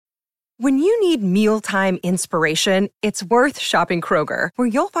When you need mealtime inspiration, it's worth shopping Kroger, where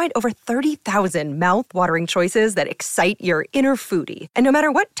you'll find over 30,000 mouth-watering choices that excite your inner foodie. And no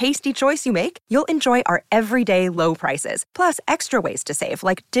matter what tasty choice you make, you'll enjoy our everyday low prices, plus extra ways to save,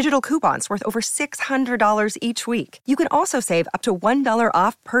 like digital coupons worth over $600 each week. You can also save up to $1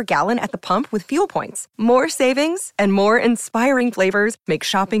 off per gallon at the pump with fuel points. More savings and more inspiring flavors make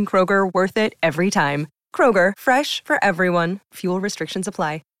shopping Kroger worth it every time. Kroger, fresh for everyone. Fuel restrictions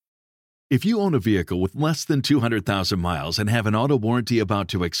apply. If you own a vehicle with less than 200,000 miles and have an auto warranty about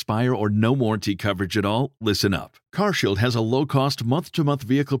to expire or no warranty coverage at all, listen up. CarShield has a low-cost month-to-month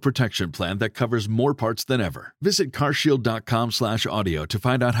vehicle protection plan that covers more parts than ever. Visit carshield.com/audio to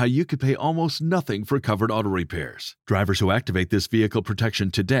find out how you could pay almost nothing for covered auto repairs. Drivers who activate this vehicle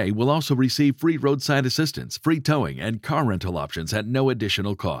protection today will also receive free roadside assistance, free towing, and car rental options at no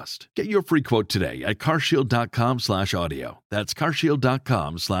additional cost. Get your free quote today at carshield.com/audio. That's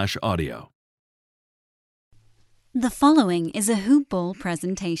carshield.com/audio. The following is a Hoop Ball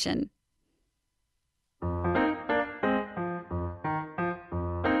presentation.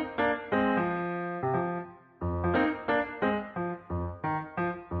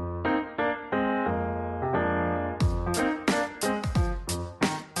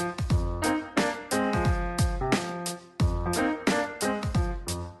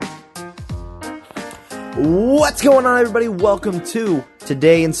 What's going on, everybody? Welcome to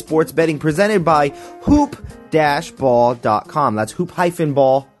Today in Sports Betting, presented by hoop-ball.com. That's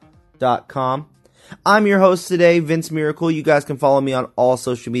hoop-ball.com. I'm your host today, Vince Miracle. You guys can follow me on all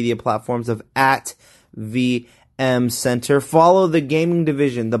social media platforms of @VM Follow the gaming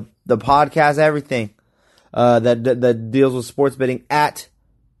division, the podcast, everything that deals with sports betting at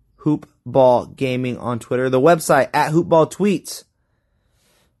Hoopball Gaming on Twitter. The website at Hoopball Tweets.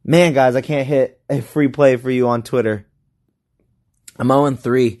 Man, guys, I can't hit a free play for you on Twitter. I'm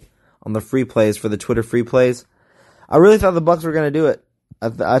 0-3 on the free plays for the Twitter free plays. I really thought the Bucks were going to do it.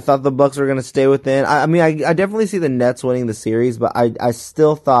 I thought the Bucks were going to stay within. I definitely see the Nets winning the series, but I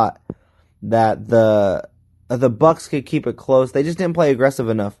still thought that the Bucks could keep it close. They just didn't play aggressive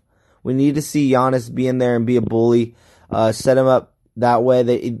enough. We need to see Giannis be in there and be a bully, set him up that way.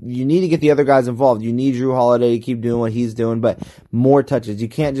 You need to get the other guys involved. You need Jrue Holiday to keep doing what he's doing, but more touches. You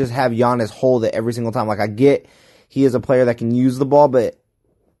can't just have Giannis hold it every single time. Like, I get he is a player that can use the ball, but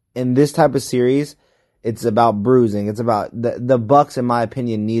in this type of series, it's about bruising. It's about the Bucks, in my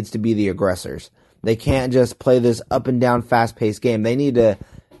opinion, needs to be the aggressors. They can't just play this up and down, fast-paced game. They need to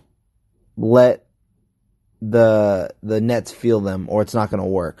let the Nets feel them, or it's not going to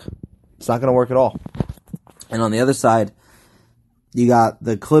work. It's not going to work at all. And on the other side, you got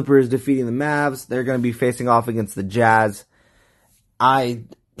the Clippers defeating the Mavs. They're going to be facing off against the Jazz. I'm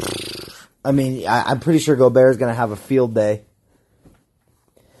pretty sure Gobert is going to have a field day.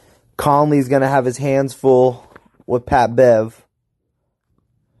 Conley's going to have his hands full with Pat Bev.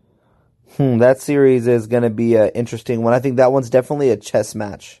 That series is going to be an interesting one. I think that one's definitely a chess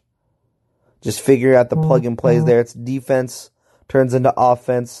match. Just figure out the plug and plays there. It's defense turns into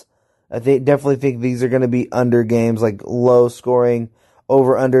offense. I definitely think these are going to be under games, like low scoring.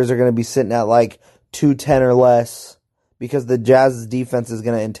 Over-unders are going to be sitting at like 210 or less because the Jazz's defense is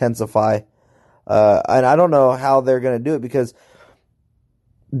going to intensify. And I don't know how they're going to do it because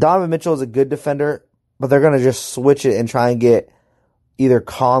Donovan Mitchell is a good defender, but they're going to just switch it and try and get either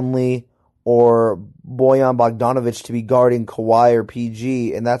Conley or Bojan Bogdanovic to be guarding Kawhi or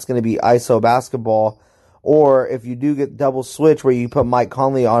PG, and that's going to be ISO basketball. Or if you do get double switch where you put Mike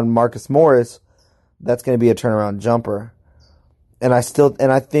Conley on Marcus Morris, that's going to be a turnaround jumper. And I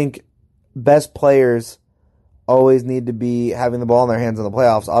think best players always need to be having the ball in their hands in the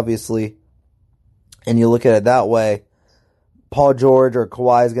playoffs, obviously. And you look at it that way, Paul George or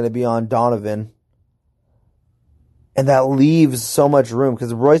Kawhi is going to be on Donovan. And that leaves so much room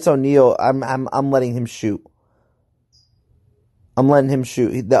because Royce O'Neal, I'm letting him shoot. I'm letting him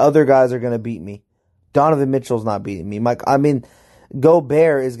shoot. The other guys are going to beat me. Donovan Mitchell's not beating me.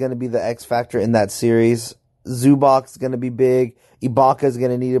 Gobert is going to be the X factor in that series. Zubac's going to be big. Ibaka is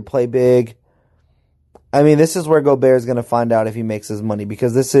going to need to play big. This is where Gobert is going to find out if he makes his money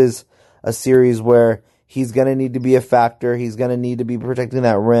because this is a series where he's going to need to be a factor. He's going to need to be protecting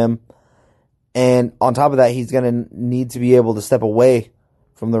that rim. And on top of that, he's going to need to be able to step away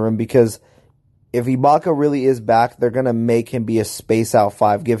from the rim because if Ibaka really is back, they're going to make him be a space out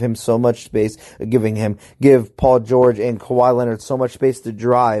five, give him so much space, give Paul George and Kawhi Leonard so much space to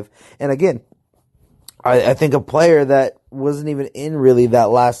drive. And again, I think a player that wasn't even in really that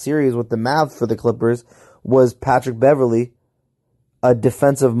last series with the Mavs for the Clippers was Patrick Beverley, a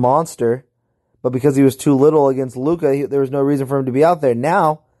defensive monster. But because he was too little against Luka, there was no reason for him to be out there.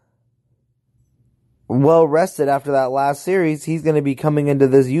 Now, well rested after that last series. He's going to be coming into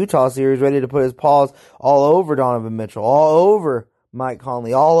this Utah series ready to put his paws all over Donovan Mitchell, all over Mike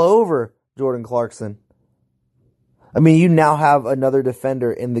Conley, all over Jordan Clarkson. I mean, you now have another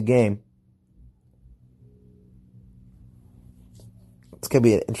defender in the game. It's going to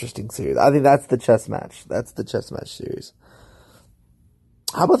be an interesting series. I think that's the chess match. That's the chess match series.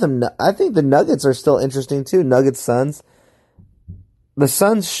 How about them? I think the Nuggets are still interesting too. Nuggets, Suns. The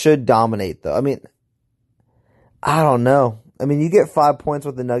Suns should dominate though. I mean, I don't know. I mean, you get 5 points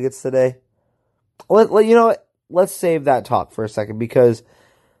with the Nuggets today. You know what? Let's save that talk for a second because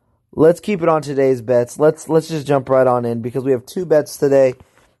let's keep it on today's bets. Let's just jump right on in because we have 2 bets today.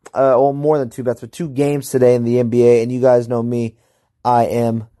 Well, more than 2 bets, but 2 games today in the NBA. And you guys know me. I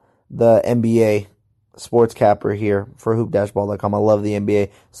am the NBA sports capper here for hoop-ball.com. I love the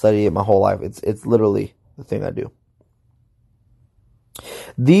NBA. Studied it my whole life. It's literally the thing I do.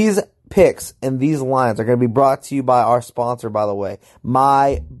 These picks and these lines are going to be brought to you by our sponsor, by the way,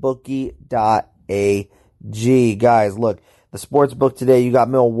 mybookie.ag. Guys, look, the sports book today, you got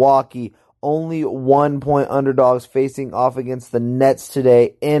Milwaukee, only 1-point underdogs facing off against the Nets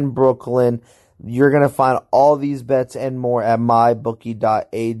today in Brooklyn. You're going to find all these bets and more at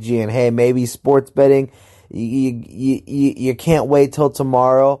mybookie.ag. And hey, maybe sports betting, you can't wait till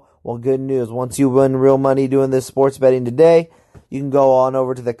tomorrow. Well, good news. Once you win real money doing this sports betting today, you can go on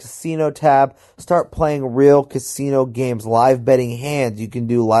over to the casino tab, start playing real casino games, live betting hands. You can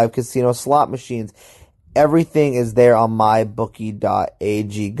do live casino slot machines. Everything is there on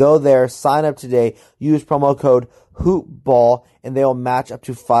mybookie.ag. Go there, sign up today, use promo code HoopBall, and they'll match up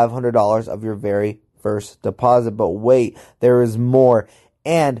to $500 of your very first deposit. But wait, there is more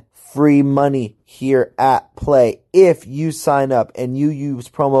and free money here at play if you sign up and you use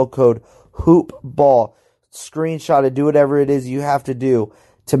promo code HoopBall. Screenshot it, do whatever it is you have to do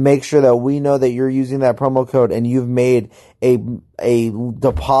to make sure that we know that you're using that promo code and you've made a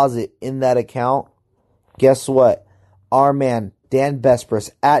deposit in that account. Guess what? Our man, Dan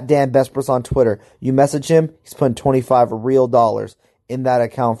Bespris, at Dan Bespris on Twitter, you message him, he's putting $25 real dollars in that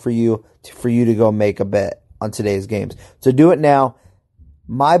account for you to go make a bet on today's games. So do it now.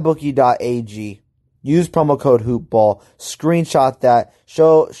 mybookie.ag. Use promo code HoopBall. Screenshot that.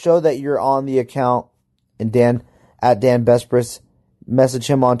 Show that you're on the account. And Dan, at Dan Bespris, message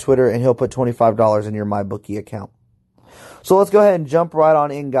him on Twitter and he'll put $25 in your MyBookie account. So let's go ahead and jump right on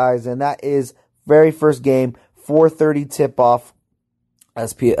in, guys. And that is very first game, 4:30 tip-off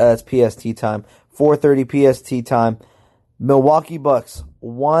as PST time. 4:30 PST time. Milwaukee Bucks,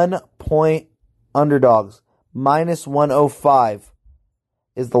 1-point underdogs. Minus 105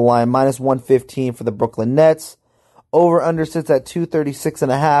 is the line. Minus 115 for the Brooklyn Nets. Over-under sits at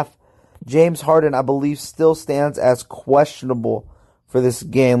 236.5. James Harden, I believe, still stands as questionable for this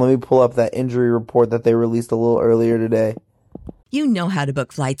game. Let me pull up that injury report that they released a little earlier today. You know how to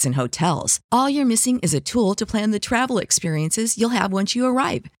book flights and hotels. All you're missing is a tool to plan the travel experiences you'll have once you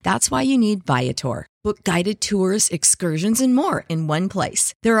arrive. That's why you need Viator. Book guided tours, excursions, and more in one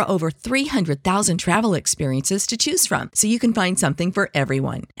place. There are over 300,000 travel experiences to choose from, so you can find something for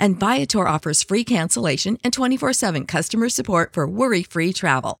everyone. And Viator offers free cancellation and 24/7 customer support for worry-free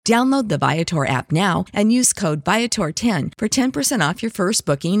travel. Download the Viator app now and use code Viator10 for 10% off your first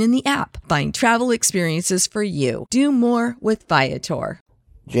booking in the app. Find travel experiences for you. Do more with Viator.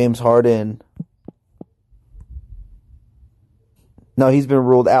 James Harden. No, he's been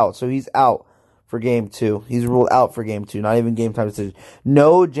ruled out, so he's out for game 2. He's ruled out for game 2, not even game time decision.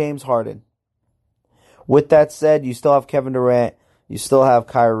 No James Harden. With that said, you still have Kevin Durant. You still have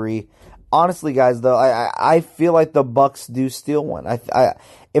Kyrie. Honestly, guys, though, I feel like the Bucks do steal one.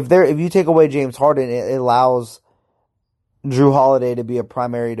 If you take away James Harden, it allows Drew Holiday to be a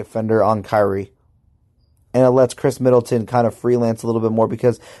primary defender on Kyrie. And it lets Chris Middleton kind of freelance a little bit more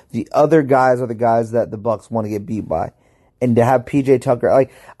because the other guys are the guys that the Bucks want to get beat by. And to have PJ Tucker,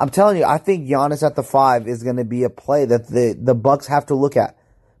 like I'm telling you, I think Giannis at the 5 is going to be a play that the Bucks have to look at.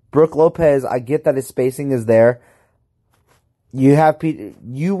 Brook Lopez, I get that his spacing is there. You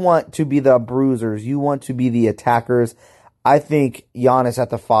want to be the bruisers, you want to be the attackers. I think Giannis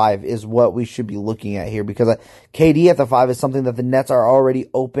at the 5 is what we should be looking at here because KD at the 5 is something that the Nets are already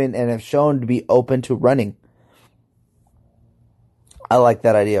open and have shown to be open to running. I like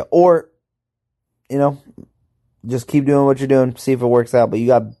that idea. Or, just keep doing what you're doing, see if it works out. But you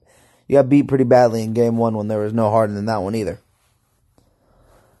got beat pretty badly in game 1 when there was no Harden in that one either.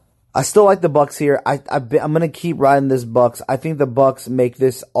 I still like the Bucks here. I'm gonna keep riding this Bucks. I think the Bucks make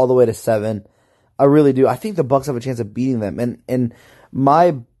this all the way to 7. I really do. I think the Bucks have a chance of beating them. And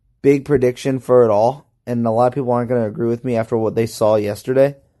my big prediction for it all, and a lot of people aren't gonna agree with me after what they saw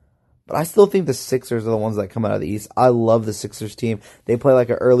yesterday, But I still think the Sixers are the ones that come out of the East. I love the Sixers team. They play like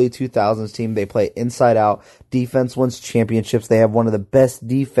an early 2000s team. They play inside out. Defense wins championships. They have one of the best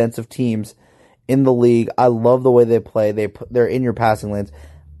defensive teams in the league. I love the way they play. They're in your passing lanes.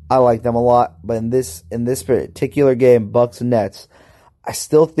 I like them a lot. But in this particular game, Bucks and Nets, I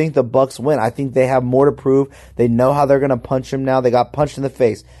still think the Bucks win. I think they have more to prove. They know how they're going to punch him now. They got punched in the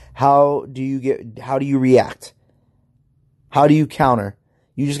face. How do you react? How do you counter?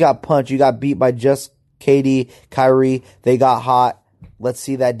 You just got punched. You got beat by just KD, Kyrie. They got hot. Let's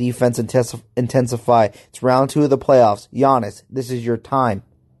see that defense intensify. It's round 2 of the playoffs. Giannis, this is your time.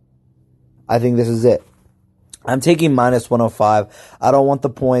 I think this is it. I'm taking minus 105. I don't want the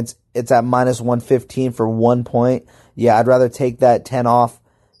points. It's at minus 115 for 1 point. Yeah, I'd rather take that 10 off.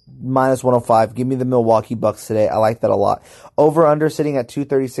 Minus 105. Give me the Milwaukee Bucks today. I like that a lot. Over-under sitting at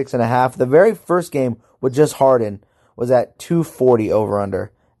 236.5. The very first game with just Harden was at 240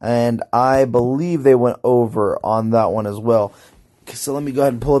 over-under. And I believe they went over on that one as well. So let me go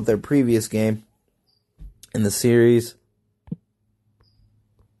ahead and pull up their previous game in the series.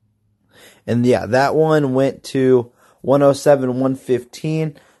 And yeah, that one went to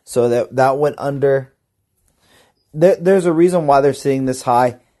 107-115. So that went under. There's a reason why they're sitting this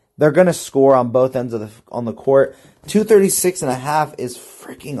high. They're going to score on both ends on the court. 236.5 is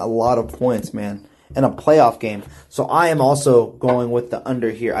freaking a lot of points, man, in a playoff game. So I am also going with the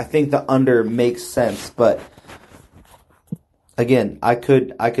under here. I think the under makes sense, but again, I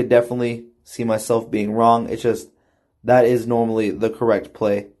could definitely see myself being wrong. It's just that is normally the correct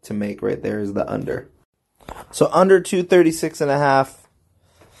play to make right there is the under. So under 236.5.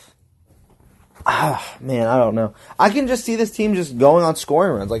 Man, I don't know. I can just see this team just going on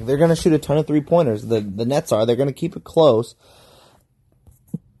scoring runs. Like, they're going to shoot a ton of three-pointers. The Nets are. They're going to keep it close.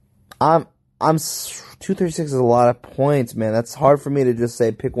 236 is a lot of points, man. That's hard for me to just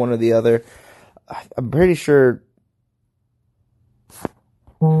say pick one or the other. I'm pretty sure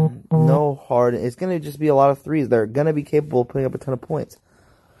no Harden. It's going to just be a lot of threes. They're going to be capable of putting up a ton of points.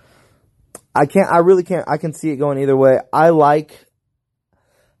 I really can't. I can see it going either way. I like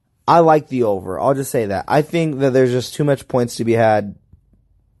the over. I'll just say that. I think that there's just too much points to be had.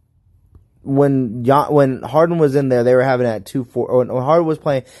 When Harden was in there, they were having it at 240. When Harden was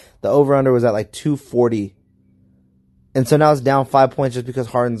playing, the over-under was at like 240. And so now it's down 5 points just because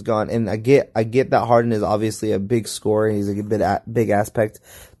Harden's gone. And I get that Harden is obviously a big scorer. And he's a big aspect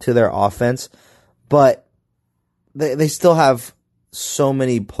to their offense. But they still have so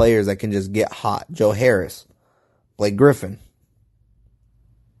many players that can just get hot. Joe Harris, Blake Griffin,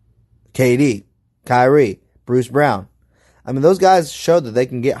 KD, Kyrie, Bruce Brown. I mean, those guys showed that they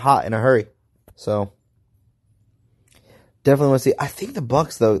can get hot in a hurry. So, definitely want to see. I think the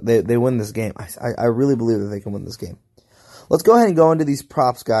Bucks, though, they win this game. I really believe that they can win this game. Let's go ahead and go into these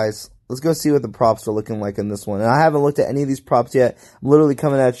props, guys. Let's go see what the props are looking like in this one. And I haven't looked at any of these props yet. I'm literally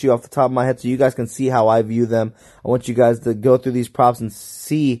coming at you off the top of my head so you guys can see how I view them. I want you guys to go through these props and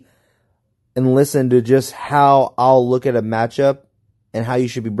see and listen to just how I'll look at a matchup and how you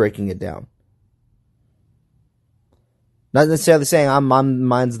should be breaking it down. Not necessarily saying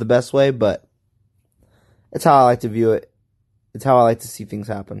mine's the best way, but it's how I like to view it. It's how I like to see things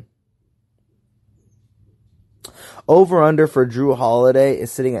happen. Over-under for Jrue Holiday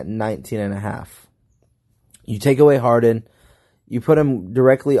is sitting at 19.5. You take away Harden. You put him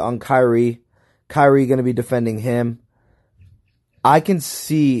directly on Kyrie. Kyrie going to be defending him. I can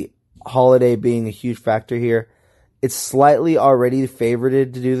see Holiday being a huge factor here. It's slightly already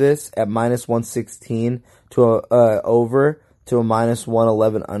favorited to do this at minus 116 to over to a minus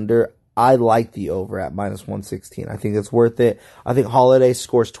 111 under. I like the over at minus 116. I think it's worth it. I think Holiday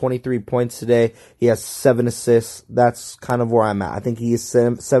scores 23 points today. He has 7 assists. That's kind of where I'm at. I think he has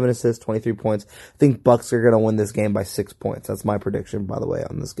 7 assists, 23 points. I think Bucks are going to win this game by 6 points. That's my prediction, by the way,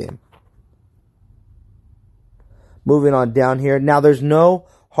 on this game. Moving on down here. Now, there's no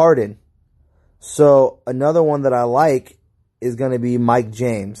Harden. So, another one that I like is going to be Mike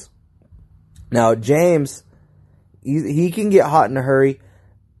James. Now, James, he can get hot in a hurry.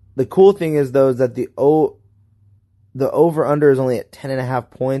 The cool thing is, though, is that the over-under is only at 10.5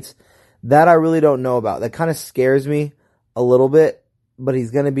 points. That I really don't know about. That kind of scares me a little bit, but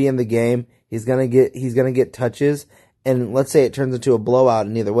he's going to be in the game. He's going to get touches, and let's say it turns into a blowout,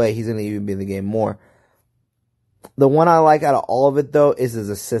 and either way, he's going to even be in the game more. The one I like out of all of it, though, is his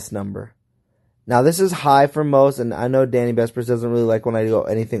assist number. Now, this is high for most, and I know Danny Bespers doesn't really like when I go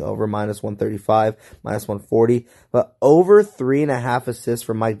anything over minus 135, minus 140, but over 3.5 assists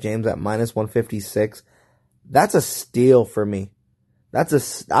for Mike James at minus 156, that's a steal for me.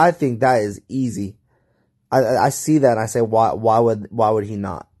 I think that is easy. I see that and I say, why would he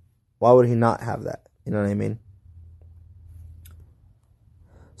not? Why would he not have that? You know what I mean?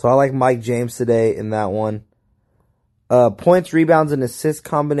 So I like Mike James today in that one. Points, rebounds, and assists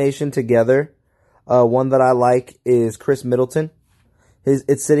combination together. One that I like is Chris Middleton.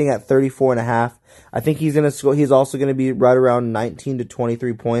 It's sitting at 34.5. I think he's going to score. He's also going to be right around 19 to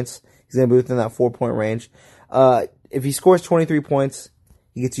 23 points. He's going to be within that 4-point range. If he scores 23 points,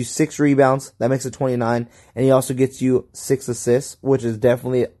 he gets you 6 rebounds. That makes it 29. And he also gets you 6 assists, which is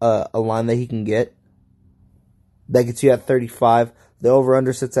definitely a line that he can get. That gets you at 35. The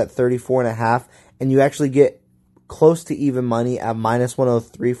over-under sits at 34.5. And you actually get close to even money at minus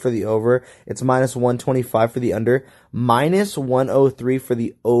 103 for the over. It's minus 125 for the under. Minus 103 for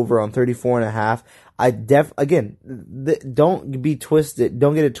the over on 34.5. Don't be twisted.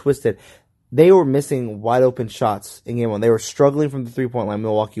 Don't get it twisted. They were missing wide open shots in game 1. They were struggling from the 3-point line.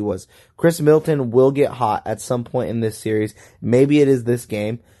 Milwaukee was. Chris Middleton will get hot at some point in this series. Maybe it is this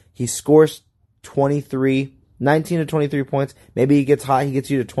game. He scores 19 to 23 points. Maybe he gets hot. He gets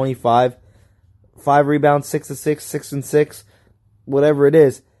you to 25. 5 rebounds, 6 assists, 6 and 6, whatever it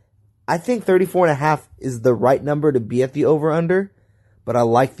is. I think 34.5 is the right number to be at the over-under, but I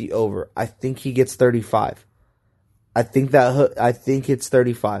like the over. I think he gets 35. I think it's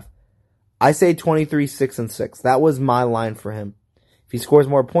 35. I say 23, 6 and 6. That was my line for him. If he scores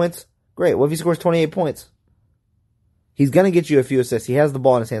more points, great. What if he scores 28 points? He's going to get you a few assists. He has the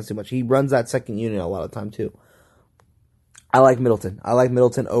ball in his hands too much. He runs that second unit a lot of time too. I like Middleton. I like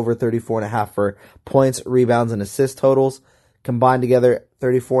Middleton over 34.5 for points, rebounds, and assist totals. Combined together,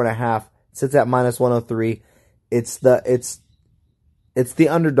 34.5. Sits at minus 103. It's the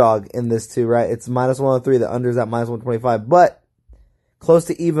underdog in this too, right? It's minus 103. The under's at minus 125. But close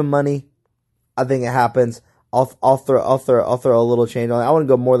to even money. I think it happens. I'll throw a little change on it. I wouldn't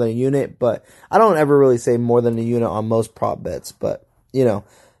go more than a unit, but I don't ever really say more than a unit on most prop bets. But,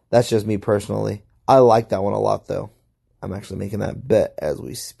 that's just me personally. I like that one a lot, though. I'm actually making that bet as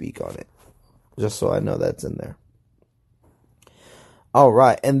we speak on it, just so I know that's in there. All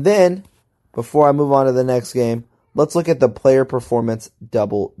right, and then, before I move on to the next game, let's look at the player performance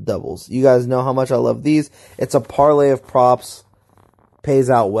doubles. You guys know how much I love these. It's a parlay of props. Pays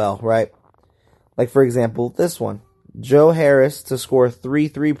out well, right? Like, for example, this one. Joe Harris to score 3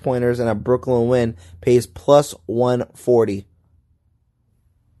 3-pointers and a Brooklyn win pays plus 140.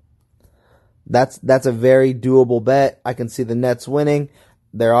 That's a very doable bet. I can see the Nets winning.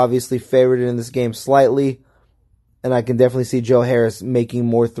 They're obviously favored in this game slightly. And I can definitely see Joe Harris making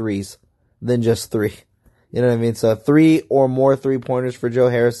more threes than just 3. You know what I mean? So 3 or more 3-pointers for Joe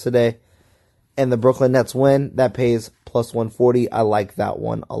Harris today. And the Brooklyn Nets win. That pays plus 140. I like that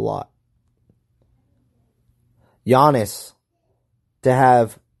one a lot. Giannis to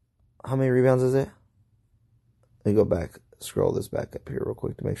have, how many rebounds is it? Let me go back, scroll this back up here real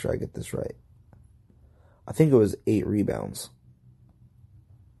quick to make sure I get this right. I think it was 8 rebounds.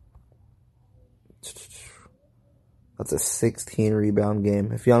 That's a 16 rebound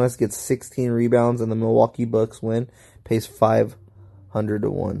game. If Giannis gets 16 rebounds and the Milwaukee Bucks win, pays 500 to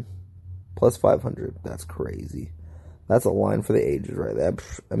 1. Plus 500. That's crazy. That's a line for the ages right there.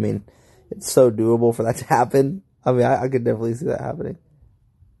 I mean, it's so doable for that to happen. I mean, I could definitely see that happening.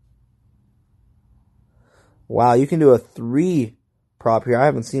 Wow, you can do a 3 prop here. I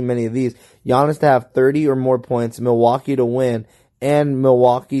haven't seen many of these. Giannis to have 30 or more points, Milwaukee to win, and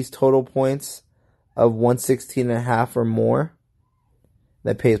Milwaukee's total points of 116.5 or more.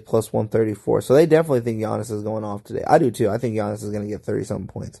 That pays plus 134. So they definitely think Giannis is going off today. I do too. I think Giannis is going to get 30-something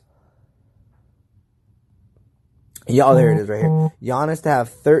points. Yeah, there it is right here. Giannis to have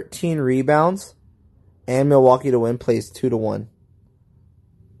 13 rebounds and Milwaukee to win plays 2 to 1.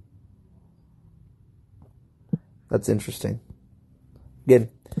 That's interesting. Again,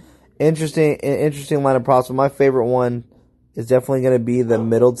 interesting line of props. But my favorite one is definitely going to be the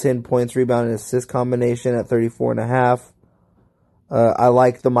Middleton points, rebound, and assist combination at 34.5. I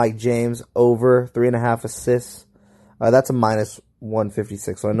like the Mike James over 3.5 assists. That's a minus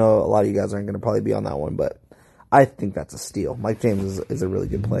 156. So I know a lot of you guys aren't going to probably be on that one, but I think that's a steal. Mike James is a really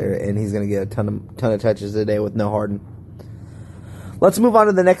good player, and he's going to get a ton of touches today with no Harden. Let's move on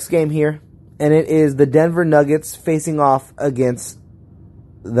to the next game here, and it is the Denver Nuggets facing off against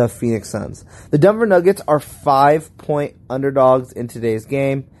the Phoenix Suns. The Denver Nuggets are 5-point underdogs in today's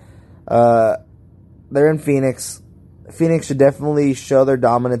game. They're in Phoenix. Phoenix should definitely show their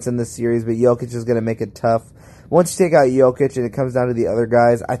dominance in this series, but Jokic is going to make it tough. Once you take out Jokic and it comes down to the other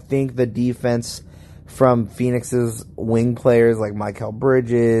guys, I think the defense from Phoenix's wing players like Mikal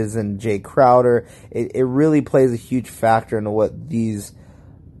Bridges and Jay Crowder, it really plays a huge factor into what these,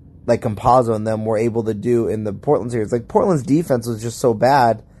 like Campazzo and them, were able to do in the Portland series. Like, Portland's defense was just so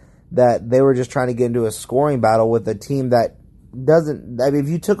bad that they were just trying to get into a scoring battle with a team that doesn't. I mean, if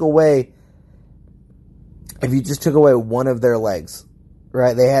you just took away one of their legs,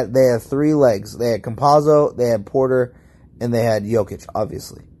 right? They had 3 legs. They had Campazzo, they had Porter, and they had Jokic,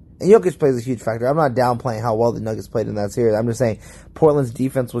 obviously. And Jokic plays a huge factor. I'm not downplaying how well the Nuggets played in that series. I'm just saying Portland's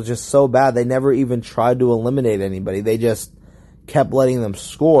defense was just so bad. They never even tried to eliminate anybody. They just kept letting them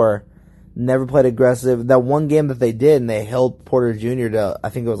score. Never played aggressive. That one game that they did, and they held Porter Jr. to, I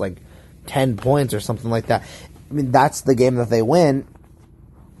think it was like 10 points or something like that. I mean, that's the game that they win.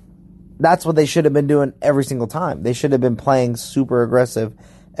 That's what they should have been doing every single time. They should have been playing super aggressive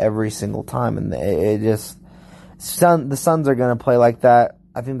every single time. And the Suns are going to play like that.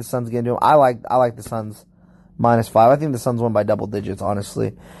 I think the Suns going to do it. I like the Suns -5. I think the Suns won by double digits,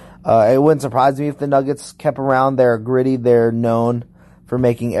 honestly. It wouldn't surprise me if the Nuggets kept around. They're gritty. They're known for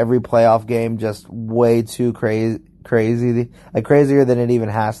making every playoff game just way too crazy, like crazier than it even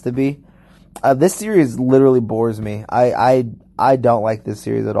has to be. This series literally bores me. I don't like this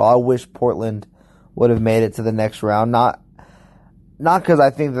series at all. I wish Portland would have made it to the next round. Not because I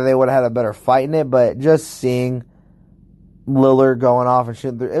think that they would have had a better fight in it, but just seeing Lillard going off and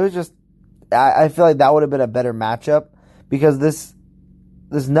shooting through, it was just, I feel like that would have been a better matchup, because this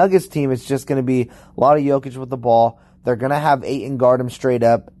Nuggets team is just going to be a lot of Jokic with the ball. They're going to have Ayton guard him straight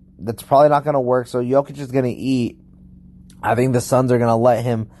up. That's probably not going to work, so Jokic is going to eat. I think the Suns are going to let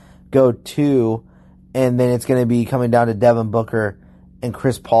him go 2, and then it's going to be coming down to Devin Booker and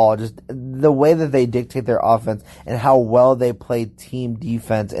Chris Paul. Just the way that they dictate their offense and how well they play team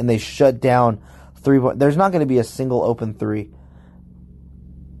defense, and they shut down 3-point. There's not going to be a single open 3.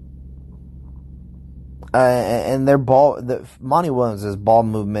 And their Monty Williams' ball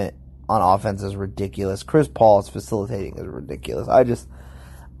movement on offense is ridiculous. Chris Paul's facilitating is ridiculous. I just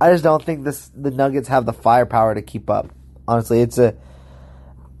don't think the Nuggets have the firepower to keep up. Honestly, it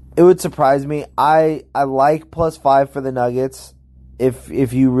would surprise me. I like +5 for the Nuggets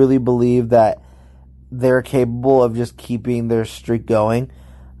if you really believe that they're capable of just keeping their streak going.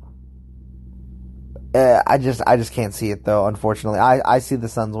 I just can't see it, though, unfortunately. I see the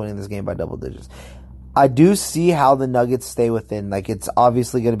Suns winning this game by double digits. I do see how the Nuggets stay within. Like, it's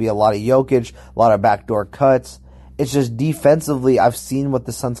obviously going to be a lot of Jokic, a lot of backdoor cuts. It's just defensively, I've seen what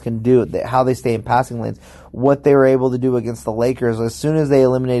the Suns can do, how they stay in passing lanes, what they were able to do against the Lakers. As soon as they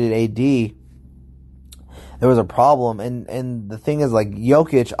eliminated AD, there was a problem. And the thing is, like,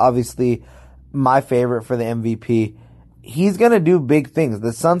 Jokic, obviously my favorite for the MVP, he's going to do big things.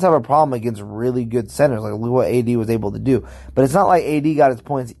 The Suns have a problem against really good centers, like look what AD was able to do. But it's not like AD got his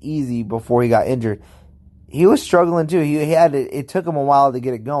points easy before he got injured. He was struggling too. It took him a while to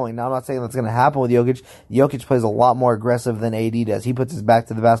get it going. Now, I'm not saying that's going to happen with Jokic. Jokic plays a lot more aggressive than AD does. He puts his back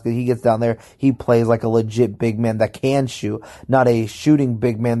to the basket. He gets down there. He plays like a legit big man that can shoot, not a shooting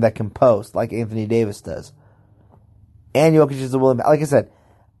big man that can post like Anthony Davis does. And Jokic is a willing, like I said,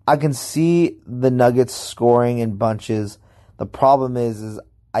 I can see the Nuggets scoring in bunches. The problem is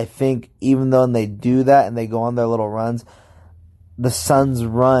I think even though they do that and they go on their little runs, the Suns'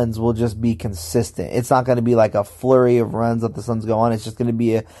 runs will just be consistent. It's not going to be like a flurry of runs that the Suns go on. It's just going to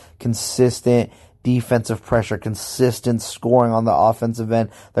be a consistent defensive pressure, consistent scoring on the offensive end.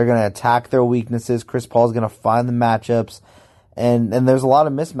 They're going to attack their weaknesses. Chris Paul's going to find the matchups. And there's a lot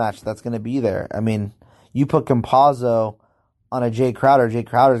of mismatch that's going to be there. I mean, you put Campazzo on a Jay Crowder. Jay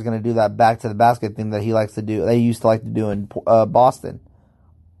Crowder is going to do that back to the basket thing that he likes to do. They used to like to do in Boston.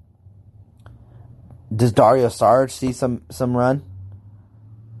 Does Dario Saric see some run?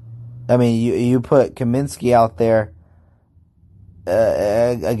 I mean, you put Kaminsky out there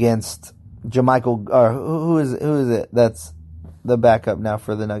against JaMychal, or who is it? That's the backup now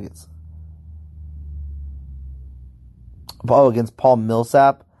for the Nuggets. Against Paul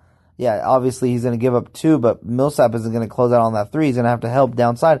Millsap. Yeah, obviously he's going to give up 2, but Millsap isn't going to close out on that 3. He's going to have to help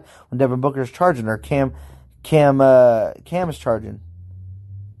downside when Devin Booker's charging, or Cam is charging.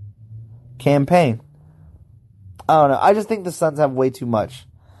 Cam Payne. I don't know. I just think the Suns have way too much.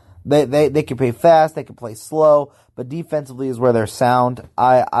 They can play fast, they can play slow, but defensively is where they're sound.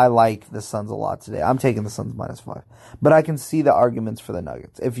 I like the Suns a lot today. I'm taking the Suns -5. But I can see the arguments for the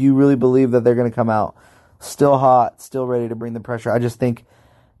Nuggets. If you really believe that they're going to come out still hot, still ready to bring the pressure, I just think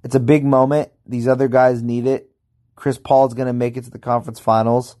it's a big moment. These other guys need it. Chris Paul's going to make it to the conference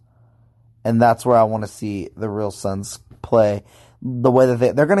finals, and that's where I want to see the real Suns play. The way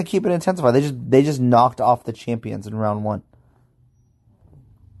that they're going to keep it intensified. They just knocked off the champions in round 1.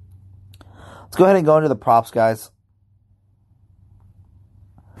 Let's go ahead and go into the props, guys.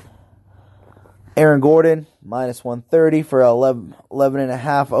 Aaron Gordon, -130 for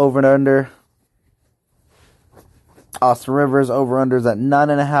 11.5 over and under. Austin Rivers over-unders at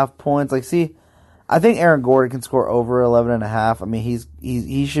 9.5 points. Like, see, I think Aaron Gordon can score over 11.5. I mean,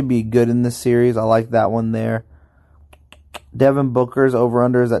 he should be good in this series. I like that one there. Devin Booker's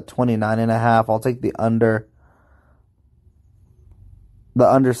over-unders at 29.5. I'll take the under. The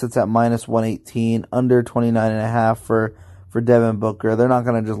under sits at minus 118. Under 29.5 for Devin Booker. They're not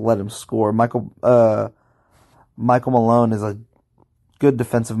going to just let him score. Michael Malone is a good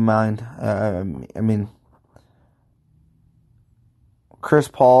defensive mind. I mean, Chris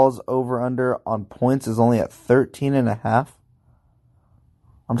Paul's over-under on points is only at 13.5.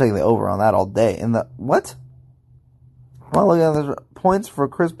 I'm taking the over on that all day. And what? Well, look at the points for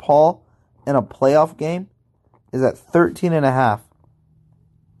Chris Paul in a playoff game is at 13.5.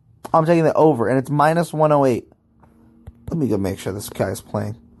 I'm taking the over, and it's minus 108. Let me go make sure this guy's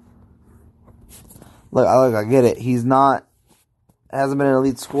playing. Look, I get it. Hasn't been an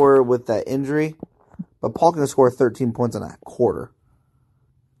elite scorer with that injury, but Paul can score 13 points in a quarter.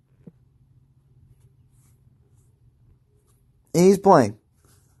 And he's playing.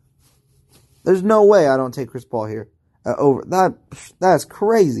 There's no way I don't take Chris Paul here. Over. That's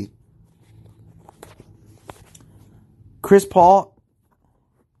crazy. Chris Paul,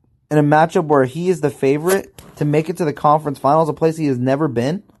 in a matchup where he is the favorite to make it to the conference finals, a place he has never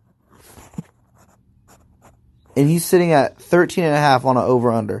been, and he's sitting at 13.5 on an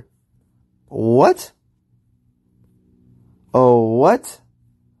over-under. What? Oh, what?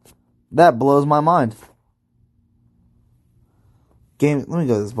 That blows my mind. Let me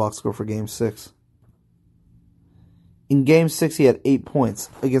go to this box score for Game 6. In Game 6, he had 8 points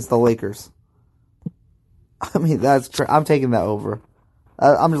against the Lakers. I mean, I'm taking that over.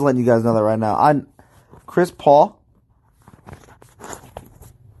 I'm just letting you guys know that right now. Chris Paul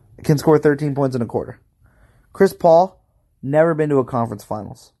can score 13 points in a quarter. Chris Paul, never been to a conference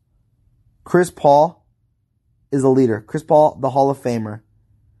finals. Chris Paul is a leader. Chris Paul, the Hall of Famer,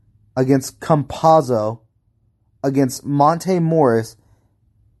 against Campazzo, against Monte Morris,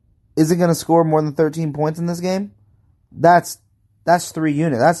 isn't going to score more than 13 points in this game? That's 3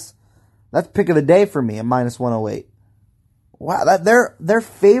 units. That's pick of the day for me at minus 108. Wow, they're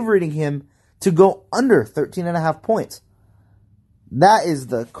favoriting him to go under 13.5 points. That is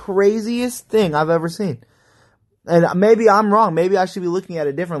the craziest thing I've ever seen. And maybe I'm wrong. Maybe I should be looking at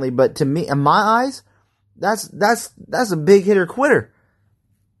it differently. But to me, in my eyes, that's a big hitter quitter.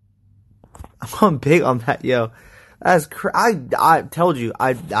 I'm big on that, yo. That's I told you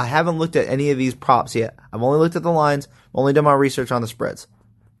I haven't looked at any of these props yet. I've only looked at the lines. Only done my research on the spreads.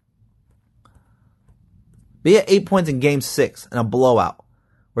 But he had 8 points in Game 6 in a blowout.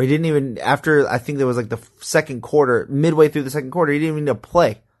 Where he didn't even, after, I think there was like the second quarter, midway through the second quarter, he didn't even need to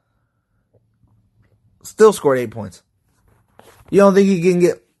play. Still scored 8 points. You don't think he can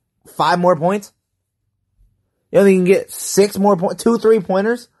get 5 more points? You don't think he can get 6 more points? 2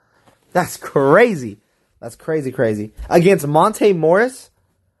 3-pointers? That's crazy. That's crazy. Against Monte Morris?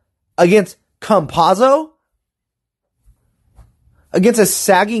 Against Campazzo? Against a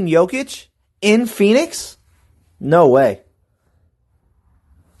sagging Jokic? In Phoenix? No way.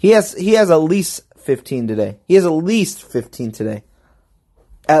 He has at least 15 today.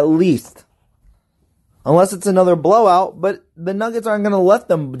 At least. Unless it's another blowout, but the Nuggets aren't going to let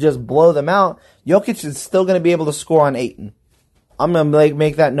them just blow them out. Jokic is still going to be able to score on Ayton. I'm going to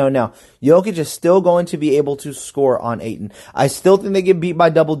make that known now. Jokic is still going to be able to score on Ayton. I still think they get beat by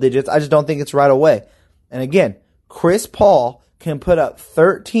double digits. I just don't think it's right away. And again, Chris Paul can put up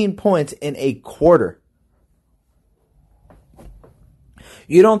 13 points in a quarter.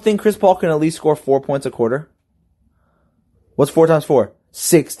 You don't think Chris Paul can at least score 4 points a quarter? What's 4 times 4?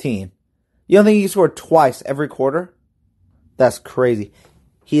 16. You don't think he can score twice every quarter? That's crazy.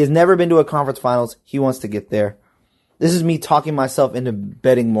 He has never been to a conference finals. He wants to get there. This is me talking myself into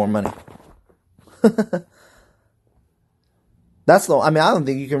betting more money. I don't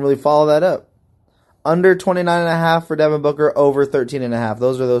think you can really follow that up. Under 29.5 for Devin Booker, over 13.5.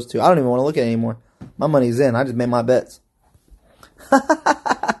 Those two. I don't even want to look at it anymore. My money's in. I just made my bets.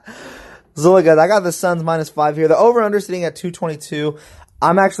 So look, guys, I got the Suns minus 5 here. The over-under sitting at 222.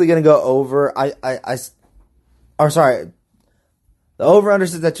 I'm actually going to go over. The over-under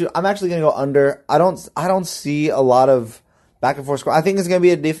sits at 2. I'm actually going to go under. I don't see a lot of back and forth score. I think it's going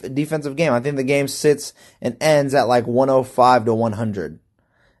to be a defensive game. I think the game sits and ends at like 105 to 100.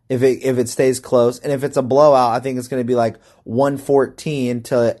 If it stays close. And if it's a blowout, I think it's going to be like 114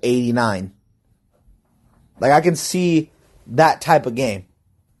 to 89. Like, I can see that type of game.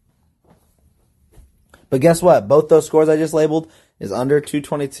 But guess what? Both those scores I just labeled is under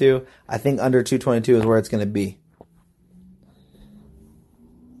 222. I think under 222 is where it's going to be.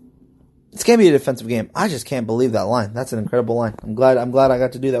 It's going to be a defensive game. I just can't believe that line. That's an incredible line. I'm glad I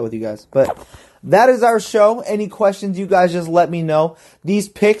got to do that with you guys. But that is our show. Any questions, you guys just let me know. These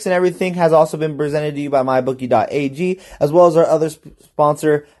picks and everything has also been presented to you by MyBookie.ag, as well as our other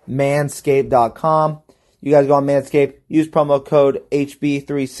sponsor, Manscaped.com. You guys go on Manscaped, use promo code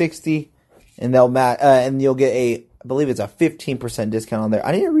HB360, and and you'll get I believe it's a 15% discount on there.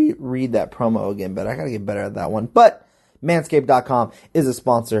 I need to read that promo again, but I got to get better at that one. But Manscaped.com is a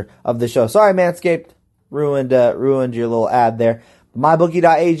sponsor of the show. Sorry, Manscaped. Ruined your little ad there.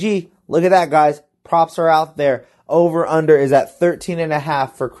 MyBookie.ag. Look at that, guys. Props are out there. Over under is at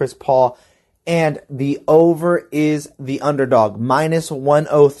 13.5 for Chris Paul. And the over is the underdog.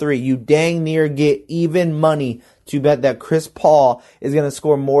 -103. You dang near get even money to bet that Chris Paul is going to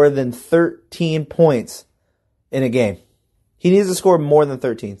score more than 13 points in a game. He needs to score more than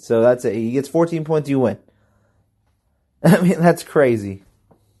 13. So that's it. He gets 14 points, you win. I mean, that's crazy.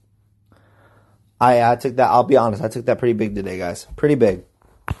 I took that, I'll be honest, I took that pretty big today, guys. Pretty big.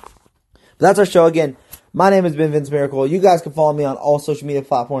 But that's our show again. My name has been Vince Miracle. You guys can follow me on all social media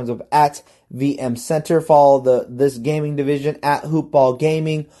platforms of @VMCenter. Follow this gaming division @Hoopball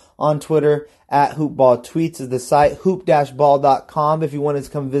Gaming on Twitter. @Hoopball Tweets is the site. Hoop-ball.com if you want to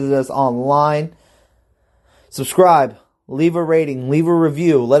come visit us online. Subscribe. Leave a rating, leave a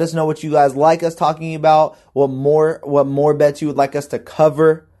review. Let us know what you guys like us talking about, what more bets you would like us to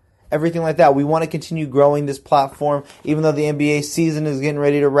cover, everything like that. We want to continue growing this platform. Even though the NBA season is getting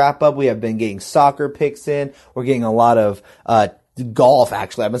ready to wrap up, we have been getting soccer picks in. We're getting a lot of golf,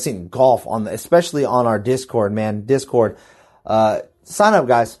 actually. I've been seeing golf, especially on our Discord, man. Discord. Sign up,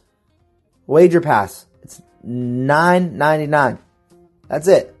 guys. Wager Pass. It's $9.99. That's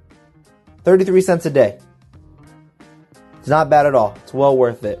it. 33 cents a day. It's not bad at all. It's well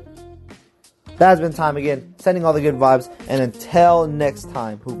worth it. That has been time again. Sending all the good vibes. And until next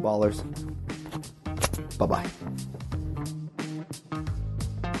time, Hoop Ballers. Bye-bye.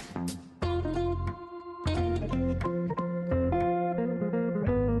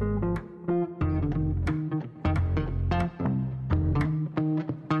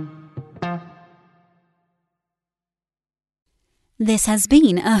 This has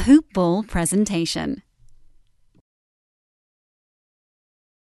been a Hoop Ball presentation.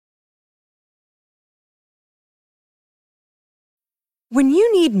 When you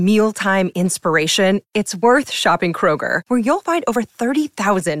need mealtime inspiration, it's worth shopping Kroger, where you'll find over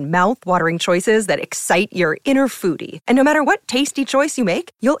 30,000 mouth-watering choices that excite your inner foodie. And no matter what tasty choice you make,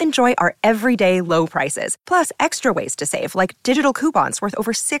 you'll enjoy our everyday low prices, plus extra ways to save, like digital coupons worth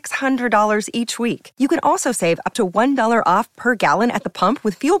over $600 each week. You can also save up to $1 off per gallon at the pump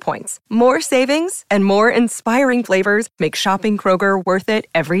with fuel points. More savings and more inspiring flavors make shopping Kroger worth it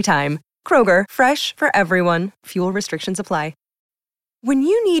every time. Kroger, fresh for everyone. Fuel restrictions apply. When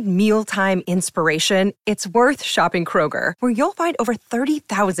you need mealtime inspiration, it's worth shopping Kroger, where you'll find over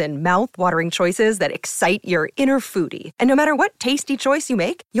 30,000 mouth-watering choices that excite your inner foodie. And no matter what tasty choice you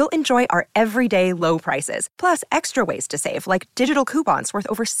make, you'll enjoy our everyday low prices, plus extra ways to save, like digital coupons worth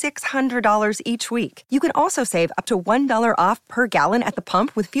over $600 each week. You can also save up to $1 off per gallon at the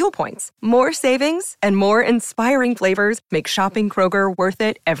pump with fuel points. More savings and more inspiring flavors make shopping Kroger worth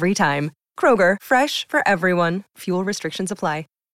it every time. Kroger, fresh for everyone. Fuel restrictions apply.